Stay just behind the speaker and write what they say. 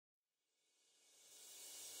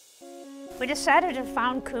We decided to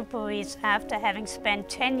found CooperRiis after having spent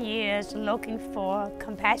 10 years looking for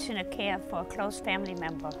compassionate care for a close family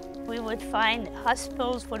member. We would find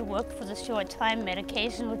hospitals would work for the short time,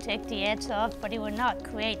 medication would take the edge off, but it would not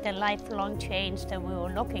create the lifelong change that we were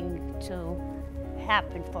looking to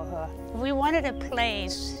happen for her. We wanted a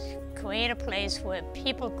place, create a place where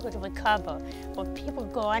people could recover, where people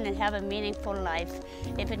go on and have a meaningful life.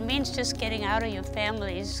 If it means just getting out of your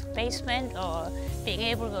family's basement or being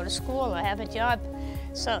able to go to school or have a job,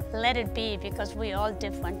 so let it be, because we're all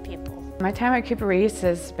different people. My time at CooperRiis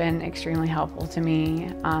has been extremely helpful to me.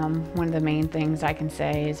 One of the main things I can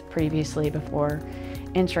say is previously, before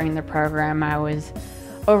entering the program, I was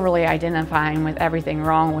overly identifying with everything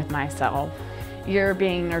wrong with myself. You're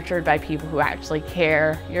being nurtured by people who actually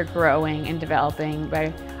care. You're growing and developing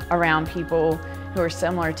around people who are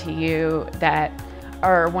similar to you, that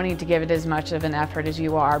are wanting to give it as much of an effort as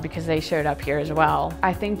you are, because they showed up here as well.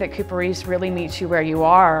 I think that CooperRiis really meets you where you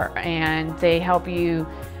are, and they help you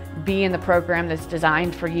be in the program that's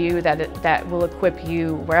designed for you, that will equip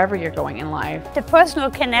you wherever you're going in life. The personal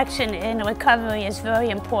connection in recovery is very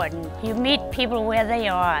important. You meet people where they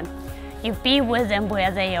are. You be with them where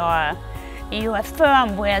they are. You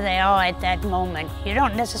affirm where they are at that moment. You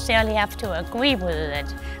don't necessarily have to agree with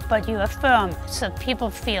it, but you affirm so people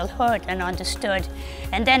feel heard and understood,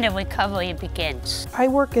 and then the recovery begins. I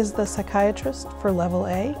work as the psychiatrist for Level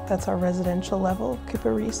A. That's our residential level,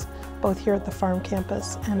 CooperRiis, both here at the Farm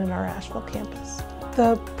campus and in our Asheville campus.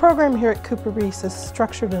 The program here at CooperRiis is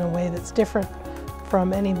structured in a way that's different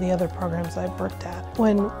from any of the other programs I've worked at.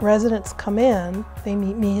 When residents come in, they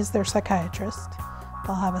meet me as their psychiatrist.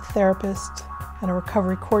 They'll have a therapist and a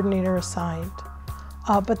recovery coordinator assigned.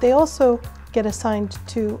 But they also get assigned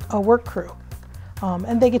to a work crew.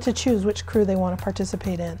 And they get to choose which crew they want to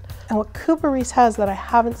participate in. And what CooperRiis has that I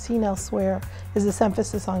haven't seen elsewhere is this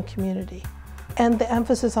emphasis on community, and the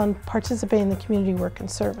emphasis on participating in the community work and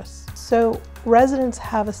service. So residents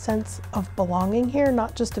have a sense of belonging here,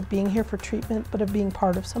 not just of being here for treatment, but of being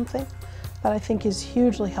part of something that I think is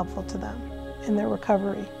hugely helpful to them in their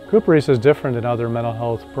recovery. CooperRiis is different than other mental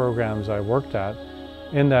health programs I worked at,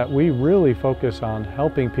 in that we really focus on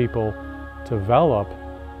helping people develop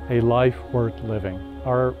a life worth living.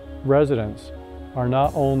 Our residents are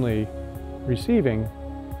not only receiving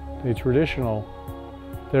the traditional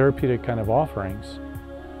therapeutic kind of offerings,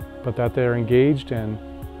 but that they're engaged in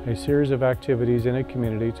a series of activities in a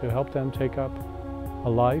community to help them take up a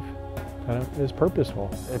life that is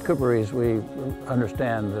purposeful. At CooperRiis, we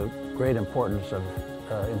understand the great importance of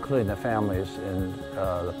including the families in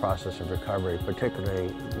the process of recovery,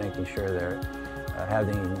 particularly making sure they're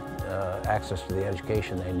having access to the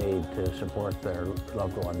education they need to support their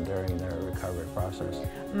loved one during their recovery process.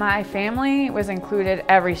 My family was included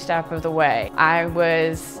every step of the way. I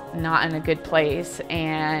was not in a good place,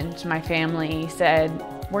 and my family said,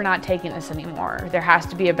 "We're not taking this anymore. There has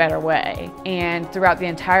to be a better way." And throughout the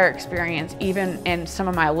entire experience, even in some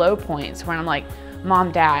of my low points when I'm like,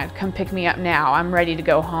 "Mom, Dad, come pick me up now. I'm ready to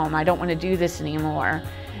go home. I don't want to do this anymore,"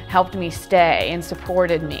 helped me stay and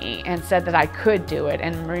supported me and said that I could do it,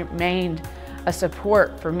 and remained a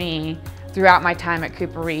support for me throughout my time at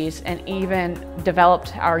CooperRiis, and even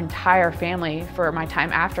developed our entire family for my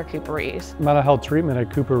time after CooperRiis. Mental health treatment at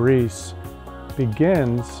CooperRiis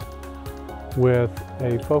begins with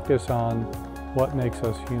a focus on what makes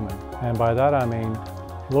us human. And by that I mean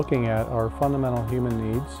looking at our fundamental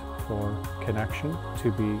human needs for connection,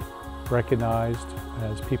 to be recognized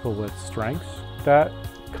as people with strengths. That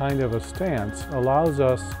kind of a stance allows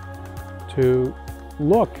us to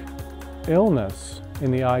look illness in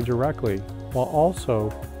the eye directly, while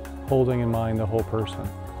also holding in mind the whole person.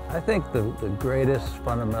 I think the greatest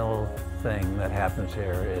fundamental thing that happens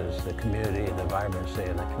here is the community, the vibrancy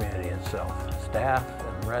of the community itself. Staff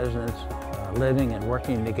and residents living and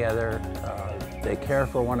working together, they care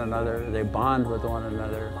for one another, they bond with one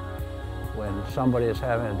another. When somebody is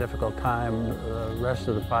having a difficult time, the rest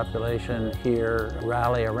of the population here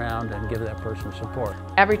rally around and give that person support.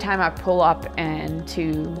 Every time I pull up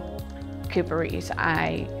into CooperRiis,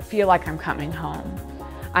 I feel like I'm coming home.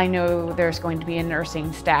 I know there's going to be a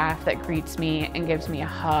nursing staff that greets me and gives me a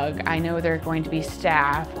hug. I know there are going to be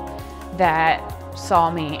staff that saw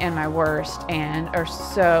me in my worst and are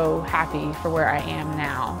so happy for where I am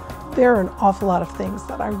now. There are an awful lot of things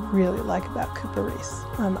that I really like about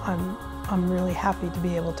CooperRiis, and I'm really happy to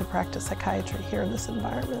be able to practice psychiatry here in this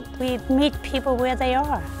environment. We meet people where they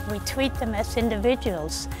are. We treat them as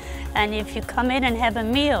individuals. And if you come in and have a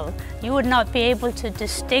meal, you would not be able to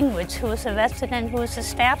distinguish who is a resident, who is a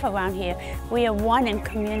staff around here. We are one in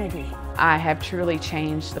community. I have truly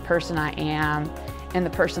changed the person I am and the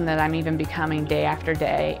person that I'm even becoming day after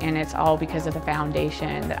day, and it's all because of the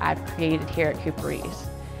foundation that I've created here at CooperRiis.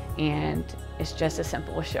 And it's just as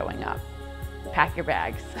simple as showing up. Pack your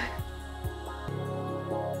bags.